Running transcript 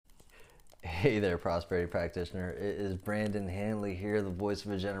Hey there, prosperity practitioner. It is Brandon Hanley here, the voice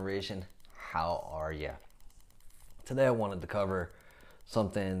of a generation. How are you? Today, I wanted to cover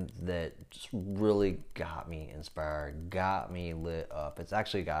something that just really got me inspired, got me lit up. It's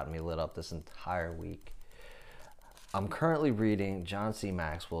actually gotten me lit up this entire week. I'm currently reading John C.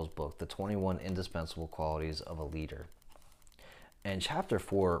 Maxwell's book, The 21 Indispensable Qualities of a Leader. And chapter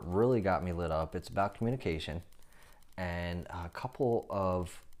 4 really got me lit up. It's about communication and a couple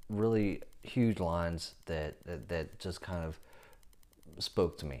of really huge lines that just kind of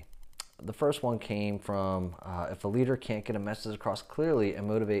spoke to me. The first one came from if a leader can't get a message across clearly and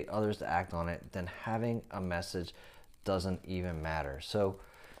motivate others to act on it, then having a message doesn't even matter. So,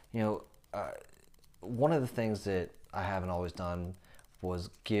 one of the things that I haven't always done was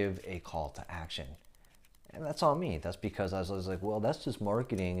give a call to action. And that's on me. That's because I was like, well, that's just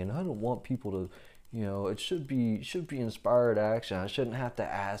marketing, and I don't want people to, it should be inspired action. I shouldn't have to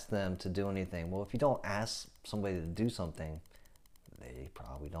ask them to do anything. Well, if you don't ask somebody to do something, they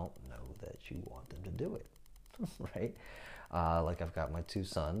probably don't know that you want them to do it, right? Like I've got my two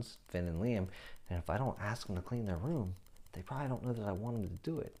sons, Finn and Liam, and if I don't ask them to clean their room, they probably don't know that I want them to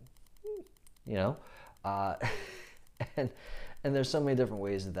do it, you know? And there's so many different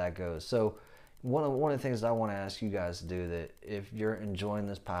ways that goes. So one of the things that I want to ask you guys to do, that if you're enjoying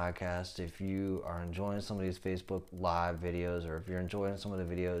this podcast, if you are enjoying some of these Facebook live videos, or if you're enjoying some of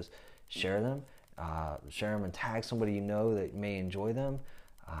the videos, share them and tag somebody you know that may enjoy them.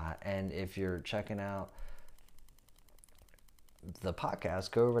 And if you're checking out the podcast,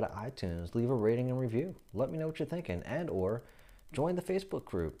 go over to iTunes, leave a rating and review. Let me know what you're thinking, and or join the Facebook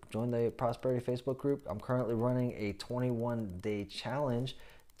group. Join the Prosperity Facebook group. I'm currently running a 21-day challenge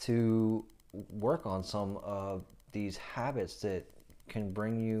to work on some of these habits that can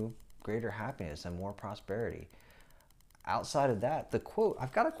bring you greater happiness and more prosperity. Outside of that, the quote,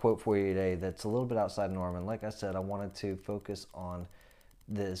 I've got a quote for you today that's a little bit outside norm. And like I said, I wanted to focus on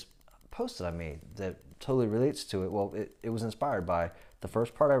this post that I made that totally relates to it. Well, it was inspired by the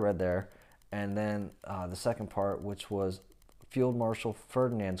first part I read there, and then the second part, which was Field Marshal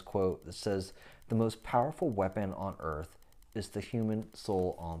Ferdinand's quote that says, "The most powerful weapon on earth is the human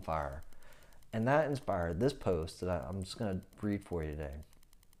soul on fire." And that inspired this post that I'm just going to read for you today.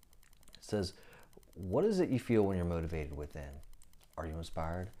 It says, "What is it you feel when you're motivated within? Are you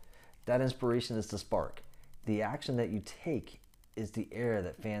inspired? That inspiration is the spark. The action that you take is the air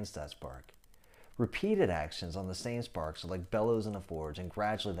that fans that spark. Repeated actions on the same sparks are like bellows in a forge, and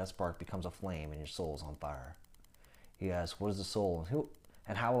gradually that spark becomes a flame and your soul is on fire." You ask, what is the soul?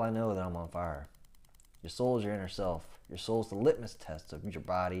 And how will I know that I'm on fire? Your soul is your inner self. Your soul is the litmus test of your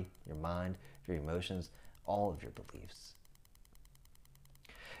body, your mind, your emotions, all of your beliefs.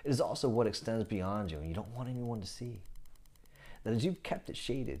 It is also what extends beyond you, and you don't want anyone to see. That as you've kept it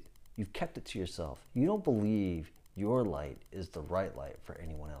shaded, you've kept it to yourself. You don't believe your light is the right light for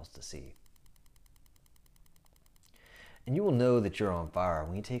anyone else to see. And you will know that you're on fire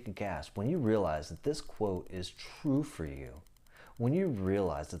when you take a gasp, when you realize that this quote is true for you. When you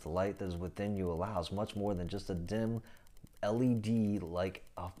realize that the light that is within you allows much more than just a dim LED like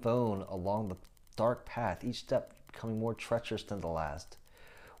a phone along the dark path, each step becoming more treacherous than the last.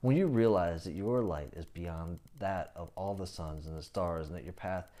 When you realize that your light is beyond that of all the suns and the stars, and that your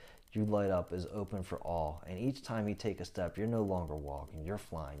path you light up is open for all, and each time you take a step, you're no longer walking, you're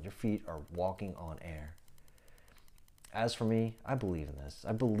flying. Your feet are walking on air. As for me, I believe in this.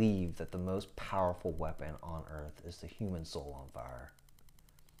 I believe that the most powerful weapon on earth is the human soul on fire.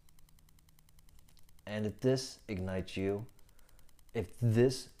 And if this ignites you, if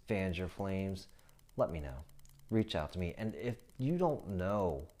this fans your flames, let me know. Reach out to me. And if you don't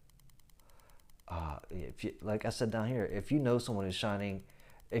know, if you, like I said down here, if you know someone is shining,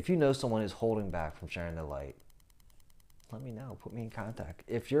 if you know someone is holding back from sharing their light, let me know. Put me in contact.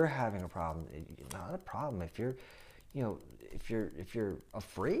 If you're having a problem, not a problem. If you're if you're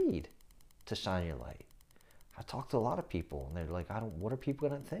afraid to shine your light. I talk to a lot of people, and they're like, what are people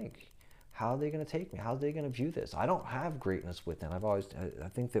going to think? How are they going to take me? How are they going to view this? I don't have greatness within. I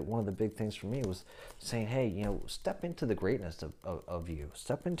think that one of the big things for me was saying, hey, step into the greatness of you.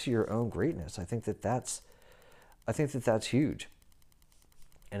 Step into your own greatness. I think that that's huge.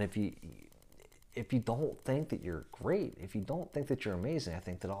 And if you don't think that you're great, if you don't think that you're amazing, I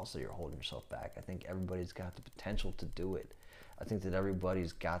think that also you're holding yourself back. I think everybody's got the potential to do it. I think that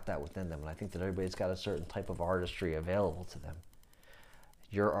everybody's got that within them, and I think that everybody's got a certain type of artistry available to them.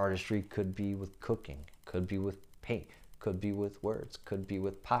 Your artistry could be with cooking, could be with paint, could be with words, could be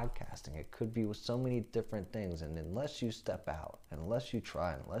with podcasting, it could be with so many different things. And unless you step out, and unless you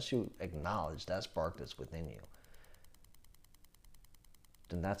try, unless you acknowledge that spark that's within you,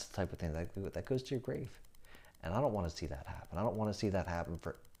 then that's the type of thing that goes to your grave. And I don't want to see that happen. I don't want to see that happen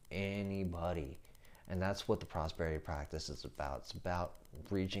for anybody. And that's what the prosperity practice is about. It's about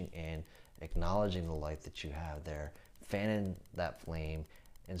reaching in, acknowledging the light that you have there, fanning that flame,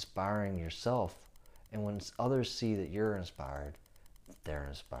 inspiring yourself. And when others see that you're inspired, they're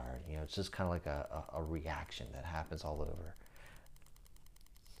inspired. You know, it's just kind of like a reaction that happens all over.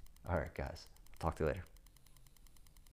 All right, guys. Talk to you later.